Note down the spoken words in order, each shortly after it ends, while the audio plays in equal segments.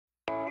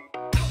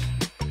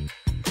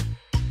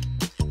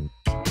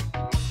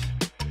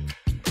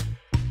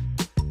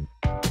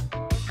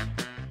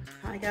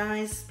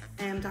guys,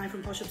 Di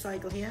from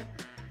PoshUpCycle here.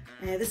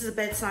 This is a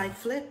bedside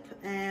flip.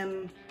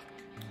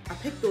 I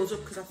picked those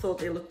up because I thought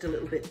they looked a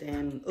little bit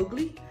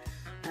ugly,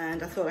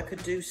 and I thought I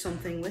could do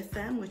something with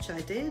them, which I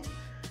did.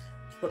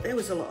 But there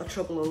was a lot of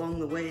trouble along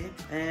the way.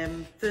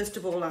 First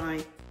of all,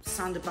 I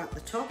sanded back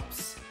the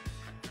tops,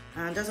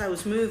 and as I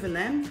was moving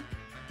them,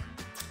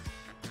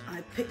 I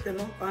picked them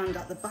up, and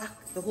at the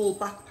back, the whole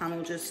back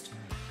panel just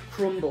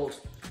crumbled.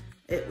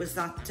 It was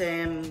that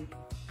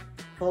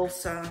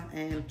balsa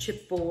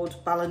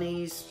chipboard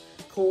Balinese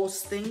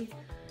coarse thing,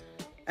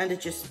 and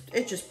it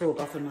just broke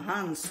off in my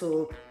hands.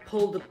 So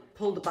pulled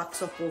the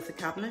backs off both the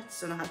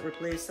cabinets, and I had to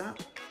replace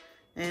that.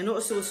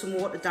 Noticed there was some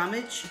water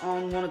damage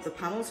on one of the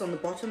panels on the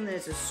bottom.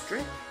 There's a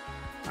strip.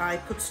 I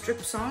put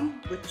strips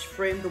on which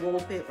framed the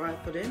wallpaper I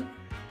put in,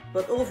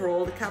 but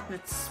overall the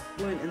cabinets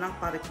weren't in that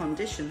bad a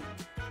condition.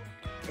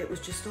 It was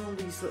just all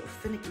these little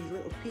finicky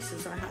little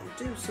pieces I had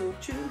to do. So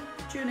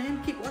tune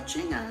in, keep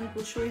watching, and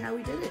we'll show you how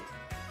we did it.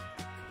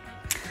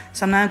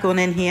 So I'm now going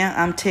in here,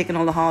 I'm taking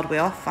all the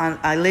hardware off, and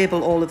I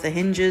label all of the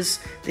hinges.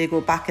 They go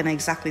back in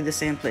exactly the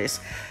same place.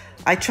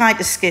 I tried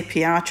to skip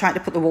here. I tried to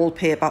put the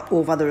wallpaper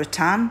over the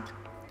rattan.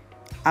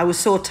 I was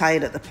so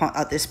tired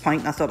at this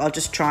point, I thought I'll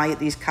just try it.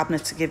 These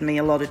cabinets are giving me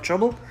a lot of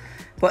trouble,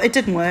 but it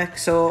didn't work.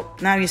 So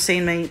now you've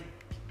seen me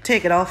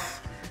take it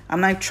off.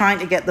 I'm now trying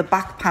to get the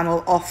back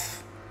panel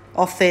off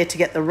there to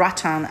get the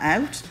rattan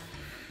out,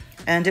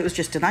 and it was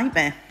just a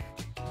nightmare.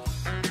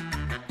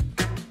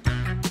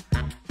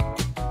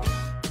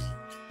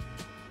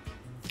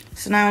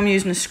 So now I'm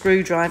using a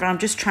screwdriver. I'm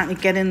just trying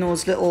to get in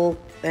those little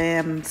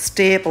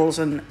staples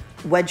and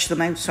wedge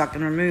them out so I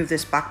can remove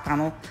this back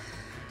panel.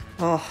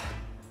 Oh,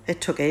 it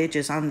took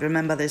ages, and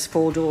remember there's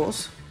 4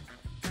 doors.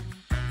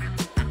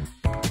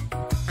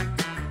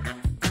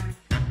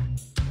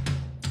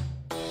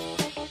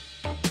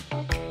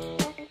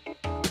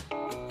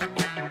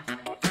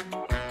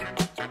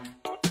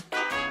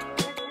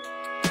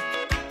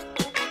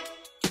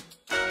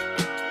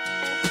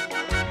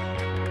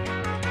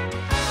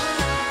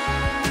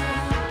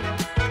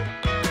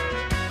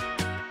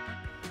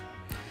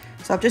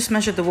 So I've just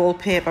measured the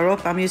wallpaper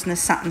up. I'm using a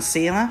satin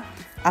sealer.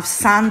 I've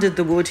sanded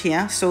the wood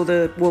here so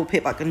the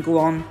wallpaper can go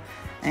on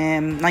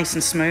nice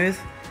and smooth.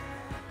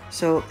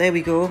 So there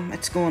we go,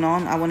 it's going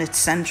on. I want it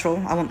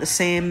central. I want the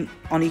same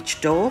on each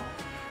door.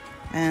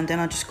 And then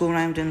I'll just go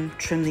around and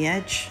trim the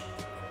edge.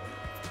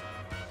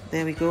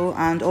 There we go.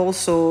 And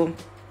also,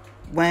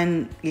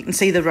 when you can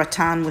see the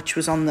rattan which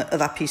was on the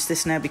other piece,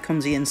 this now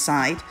becomes the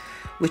inside,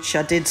 which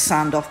I did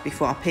sand off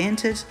before I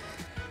painted.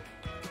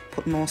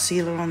 Put more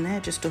sealer on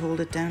there just to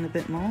hold it down a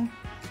bit more.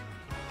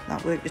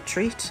 That worked a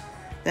treat.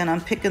 Then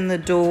I'm picking the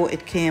door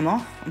it came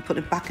off and put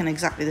it back in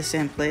exactly the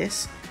same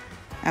place.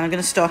 And I'm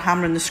going to start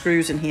hammering the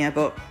screws in here,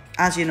 but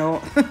as you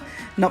know,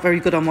 not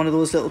very good on one of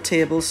those little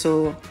tables,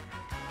 so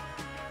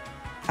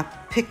I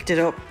picked it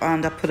up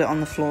and I put it on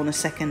the floor in a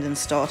second and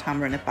start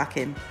hammering it back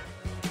in.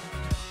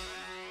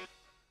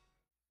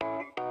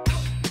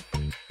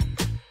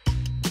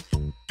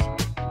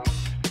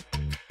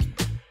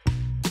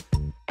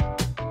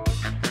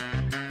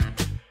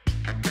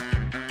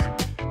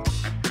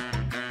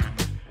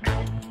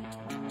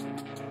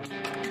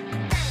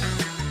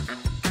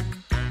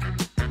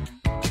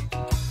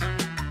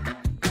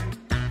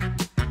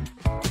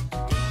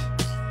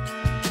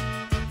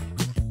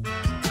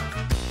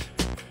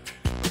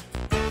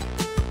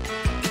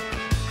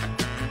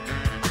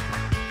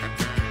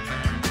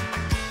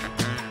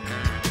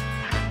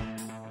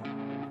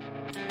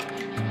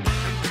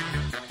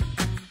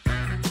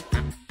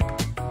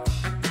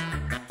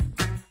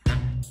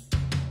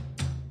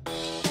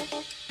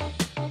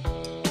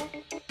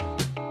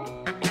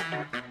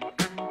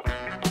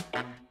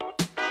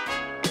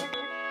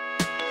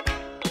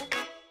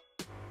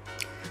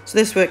 So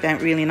this worked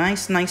out really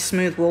nice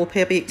smooth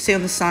wallpaper. You can see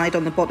on the side,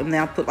 on the bottom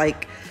there, I put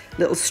like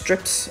little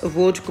strips of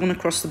wood going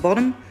across the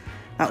bottom.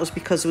 That was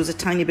because there was a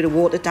tiny bit of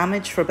water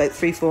damage for about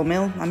 3-4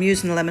 mil. I'm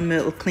using the lemon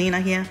myrtle cleaner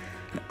here.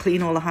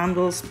 Clean all the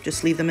handles,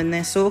 just leave them in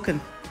there soaking.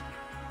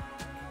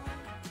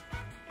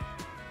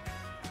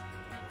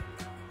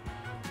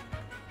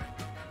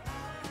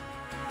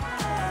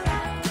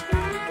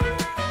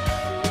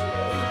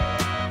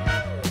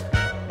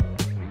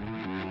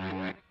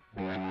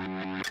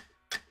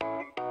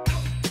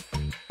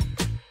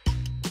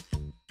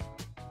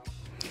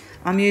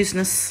 I'm using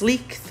a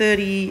sleek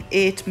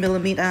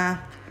 38mm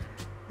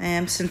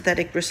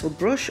synthetic bristle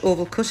brush,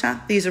 oval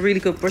cutter. These are really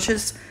good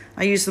brushes.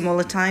 I use them all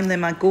the time. They're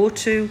my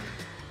go-to.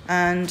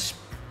 And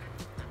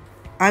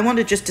I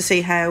wanted just to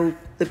see how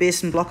the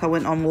basin blocker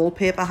went on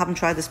wallpaper. I haven't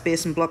tried this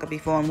basin blocker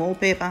before on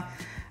wallpaper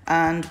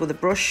and with a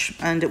brush,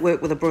 and it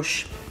worked with a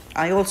brush.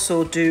 I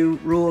also do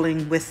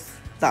rolling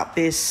with that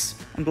base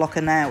and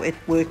blocker now. It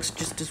works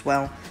just as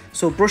well.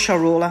 So brush or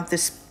roller,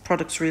 this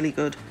product's really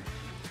good.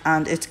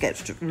 And it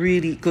gets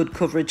really good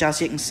coverage,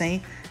 as you can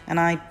see, and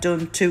I've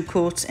done 2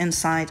 coats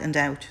inside and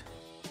out.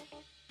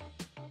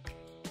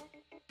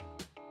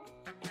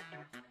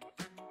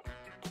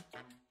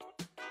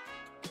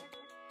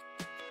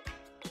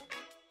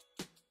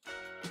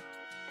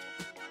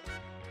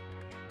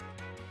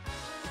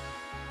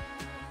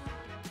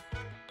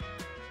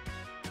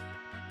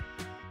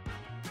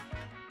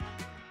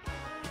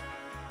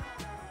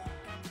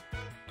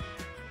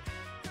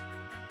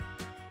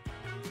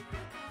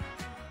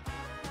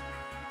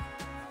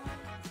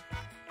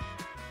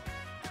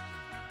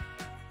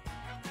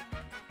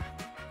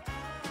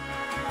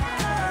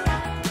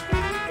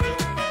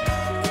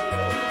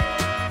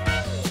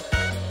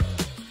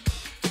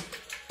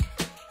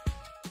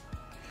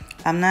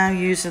 I'm now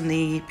using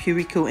the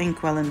Pureco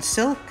Inkwell in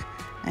Silk.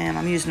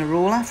 I'm using a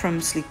roller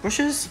from Sleek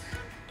Brushes,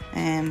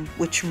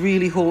 which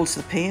really holds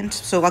the paint.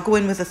 So I go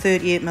in with a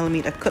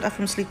 38mm cutter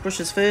from Sleek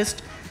Brushes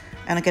first,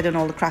 and I get in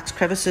all the cracks,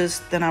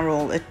 crevices, then I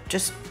roll. It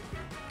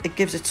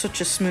gives it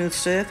such a smooth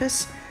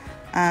surface,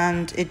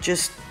 and it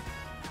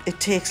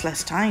takes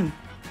less time.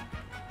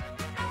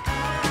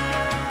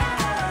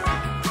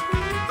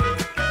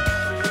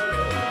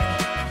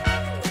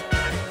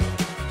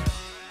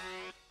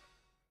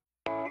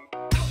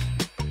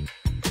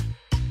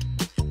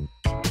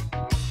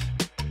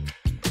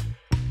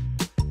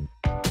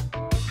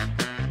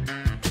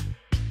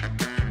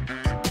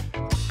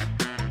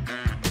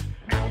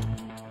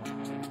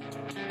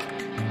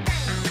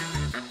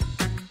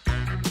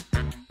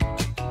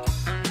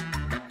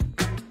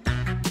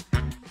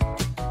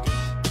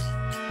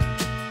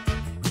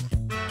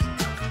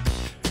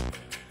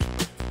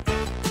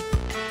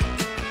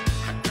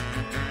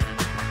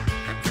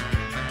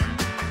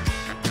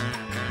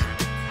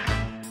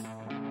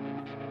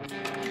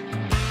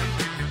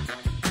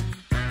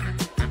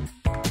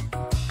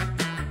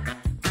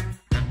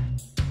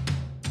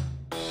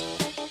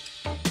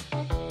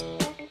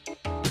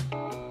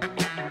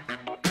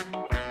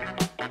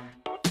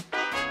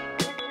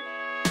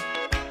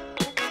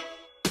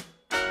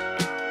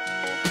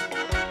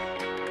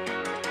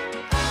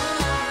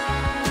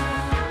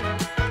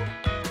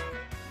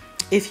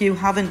 If you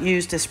haven't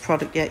used this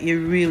product yet,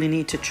 you really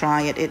need to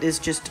try it. It is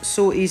just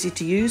so easy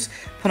to use.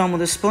 Put on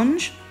with a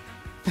sponge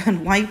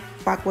and wipe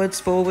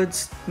backwards,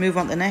 forwards, move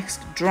on to the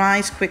next.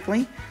 Dries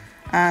quickly,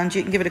 and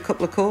you can give it a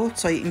couple of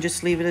coats, or you can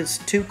just leave it as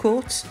 2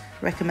 coats,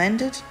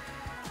 recommended.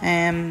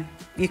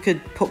 You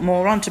could put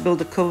more on to build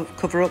the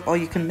cover up, or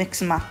you can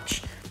mix and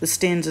match the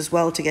stains as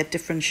well to get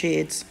different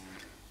shades.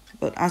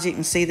 But as you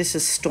can see, this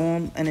is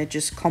Storm, and it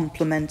just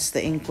complements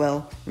the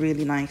Inkwell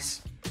really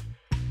nice.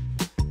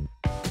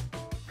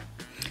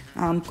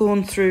 I'm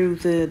going through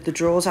the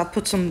drawers. I've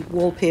put some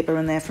wallpaper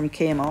in there from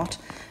Kmart,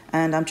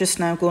 and I'm just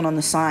now going on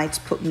the sides,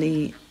 putting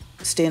the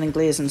stain and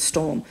glaze and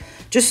Storm,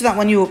 just so that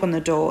when you open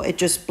the door, it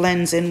just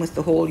blends in with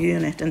the whole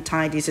unit and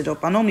tidies it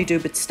up. I normally do a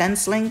bit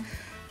stenciling,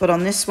 but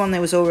on this one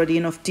there was already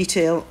enough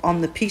detail on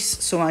the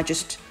piece, so I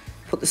just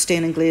put the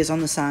stain and glaze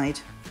on the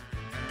side.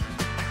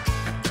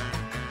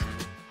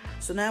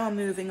 So now I'm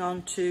moving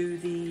on to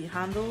the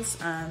handles,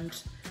 and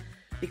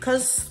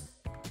because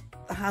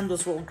the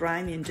handles were all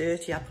grimy and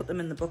dirty, I put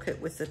them in the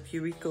bucket with the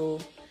Pureco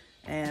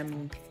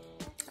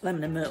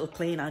lemon and myrtle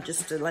cleaner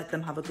just to let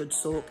them have a good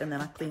soak, and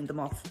then I cleaned them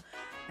off.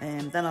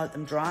 Then I let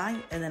them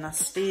dry, and then I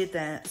sprayed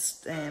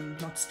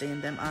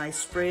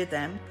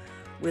them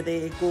with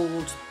a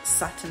gold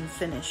satin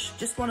finish.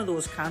 Just one of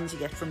those cans you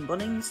get from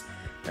Bunnings.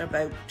 They're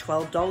about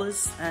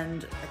 $12,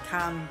 and a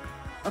can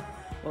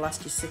will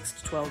last you 6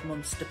 to 12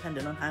 months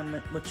depending on how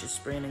much you're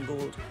spraying in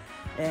gold.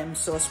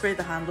 So I sprayed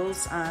the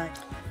handles.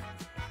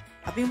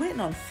 I've been waiting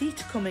on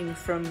feet coming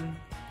from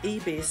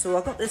eBay, so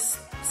I got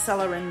this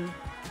seller in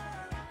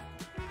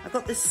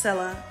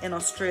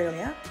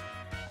Australia,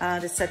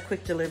 and it said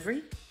quick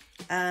delivery,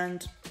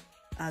 and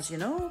as you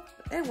know,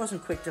 it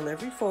wasn't quick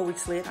delivery. 4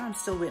 weeks later, I'm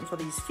still waiting for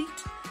these feet.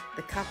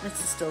 The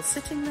cabinets are still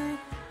sitting there,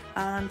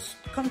 and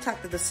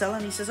contacted the seller,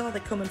 and he says, oh,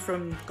 they're coming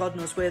from, God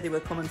knows where they were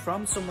coming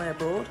from, somewhere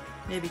abroad,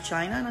 maybe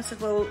China. And I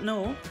said, well,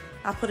 no,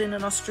 I put in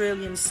an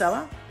Australian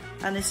seller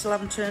and they still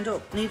haven't turned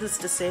up. Needless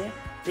to say,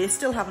 they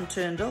still haven't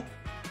turned up.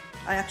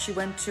 I actually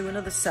went to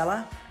another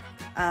seller,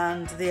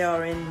 and they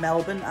are in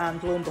Melbourne,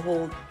 and lo and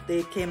behold,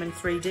 they came in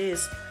 3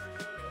 days.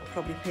 I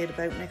probably paid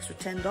about an extra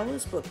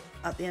 $10, but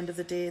at the end of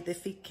the day, the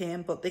feet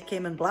came, but they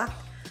came in black.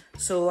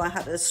 So I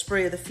had to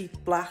spray the feet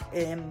black,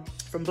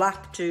 from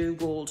black to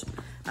gold.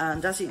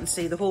 And as you can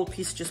see, the whole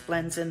piece just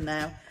blends in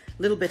now.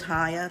 A little bit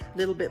higher, a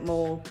little bit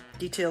more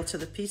detail to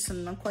the piece,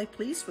 and I'm quite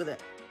pleased with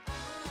it.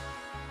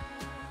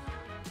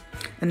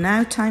 And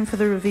now time for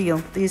the reveal.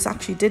 These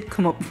actually did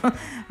come up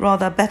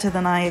rather better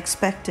than I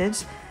expected.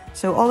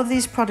 So all of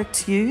these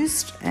products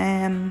used,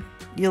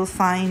 you'll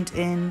find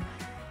in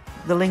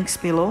the links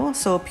below.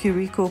 So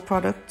Pureco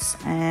products,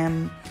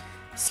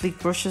 Sleek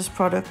Brushes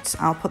products,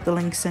 I'll put the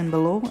links in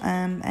below.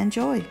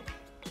 Enjoy.